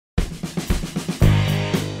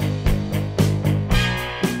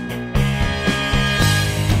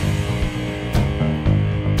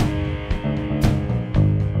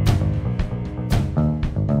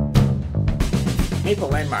Maple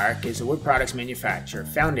Landmark is a wood products manufacturer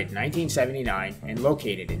founded in 1979 and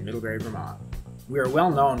located in Middlebury, Vermont. We are well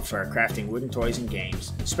known for crafting wooden toys and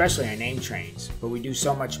games, especially our name trains, but we do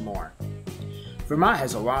so much more. Vermont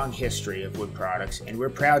has a long history of wood products, and we're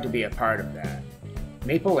proud to be a part of that.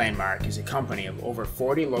 Maple Landmark is a company of over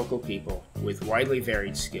 40 local people with widely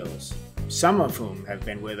varied skills, some of whom have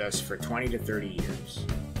been with us for 20 to 30 years.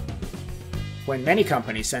 When many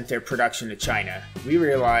companies sent their production to China, we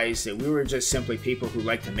realized that we were just simply people who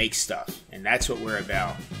like to make stuff, and that's what we're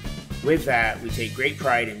about. With that, we take great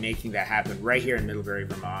pride in making that happen right here in Middlebury,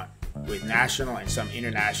 Vermont, with national and some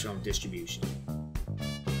international distribution.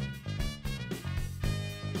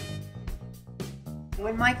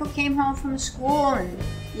 When Michael came home from school and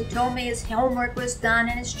he told me his homework was done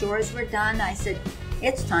and his chores were done, I said,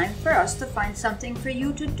 it's time for us to find something for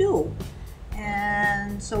you to do.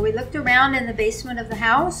 And so we looked around in the basement of the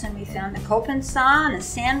house and we found a coping saw and a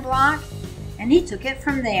sand block, and he took it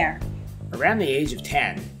from there. Around the age of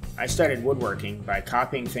 10, I started woodworking by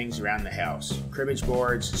copying things around the house, cribbage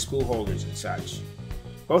boards, spool holders, and such.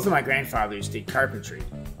 Both of my grandfathers did carpentry,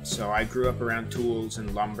 so I grew up around tools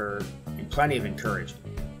and lumber and plenty of encouragement.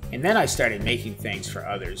 And then I started making things for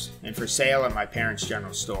others and for sale at my parents'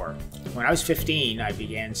 general store. When I was 15, I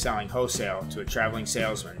began selling wholesale to a traveling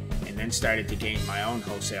salesman and then started to gain my own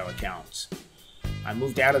wholesale accounts. I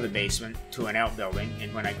moved out of the basement to an outbuilding,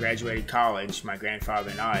 and when I graduated college, my grandfather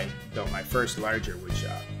and I built my first larger wood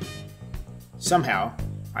shop. Somehow,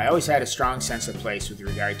 I always had a strong sense of place with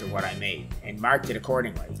regard to what I made, and marked it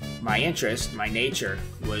accordingly. My interest, my nature,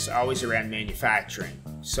 was always around manufacturing,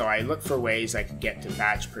 so I looked for ways I could get to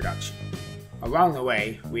batch production. Along the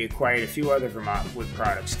way, we acquired a few other Vermont wood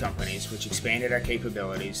products companies which expanded our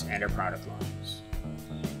capabilities and our product lines.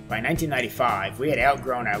 By 1995, we had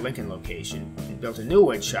outgrown our Lincoln location and built a new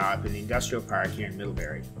wood shop in the industrial park here in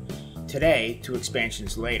Middlebury. Today, 2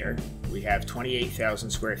 expansions later, we have 28,000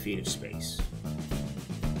 square feet of space.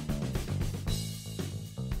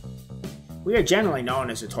 We are generally known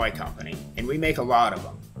as a toy company, and we make a lot of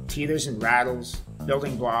them. Teethers and rattles,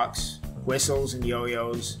 building blocks, whistles and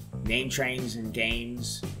yo-yos, name trains and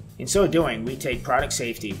games. In so doing, we take product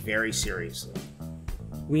safety very seriously.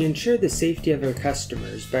 We ensure the safety of our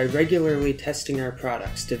customers by regularly testing our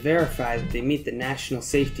products to verify that they meet the national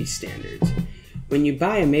safety standards. When you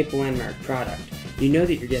buy a Maple Landmark product, you know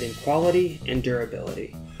that you're getting quality and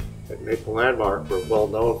durability. At Maple Landmark, we're well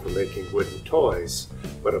known for making wooden toys,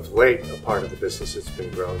 but of late, a part of the business that's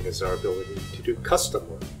been growing is our ability to do custom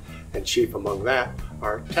work. And chief among that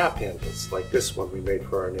are tap handles, like this one we made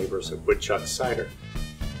for our neighbors at Woodchuck Cider.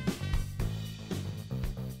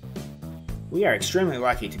 We are extremely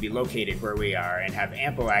lucky to be located where we are and have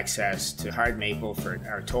ample access to hard maple for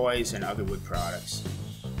our toys and other wood products.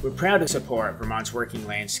 We're proud to support Vermont's working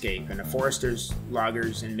landscape and the foresters,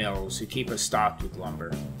 loggers, and mills who keep us stocked with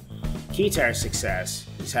lumber. Key to our success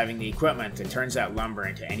is having the equipment that turns that lumber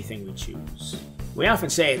into anything we choose. We often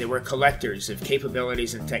say that we're collectors of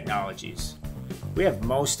capabilities and technologies. We have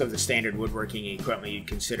most of the standard woodworking equipment you'd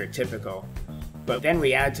consider typical, but then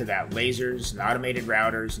we add to that lasers and automated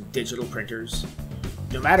routers and digital printers.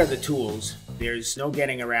 No matter the tools, there's no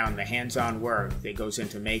getting around the hands-on work that goes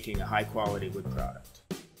into making a high-quality wood product.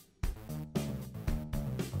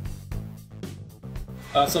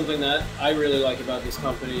 Something that I really like about this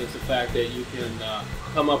company is the fact that you can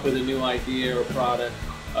come up with a new idea or product,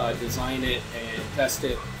 design it and test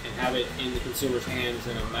it and have it in the consumer's hands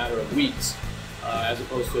in a matter of weeks, as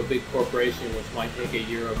opposed to a big corporation which might take a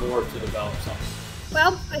year or more to develop something.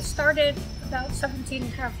 Well, I started about 17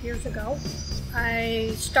 and a half years ago.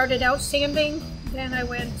 I started out sanding, then I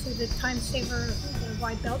went to the Time Saver, the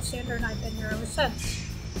wide belt sander, and I've been here ever since.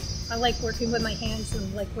 I like working with my hands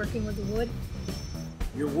and like working with the wood.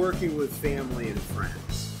 You're working with family and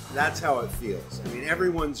friends. That's how it feels. I mean,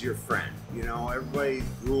 everyone's your friend. You know, everybody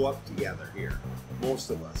grew up together here, most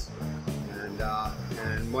of us.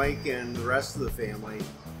 And Mike and the rest of the family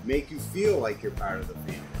make you feel like you're part of the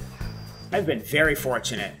family. I've been very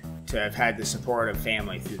fortunate to have had the support of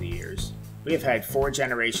family through the years. We have had 4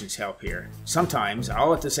 generations help here, sometimes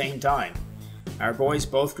all at the same time. Our boys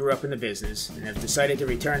both grew up in the business and have decided to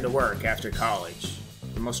return to work after college,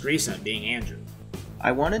 the most recent being Andrew.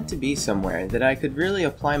 I wanted to be somewhere that I could really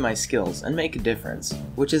apply my skills and make a difference,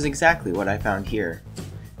 which is exactly what I found here.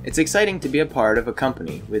 It's exciting to be a part of a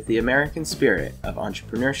company with the American spirit of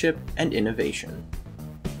entrepreneurship and innovation.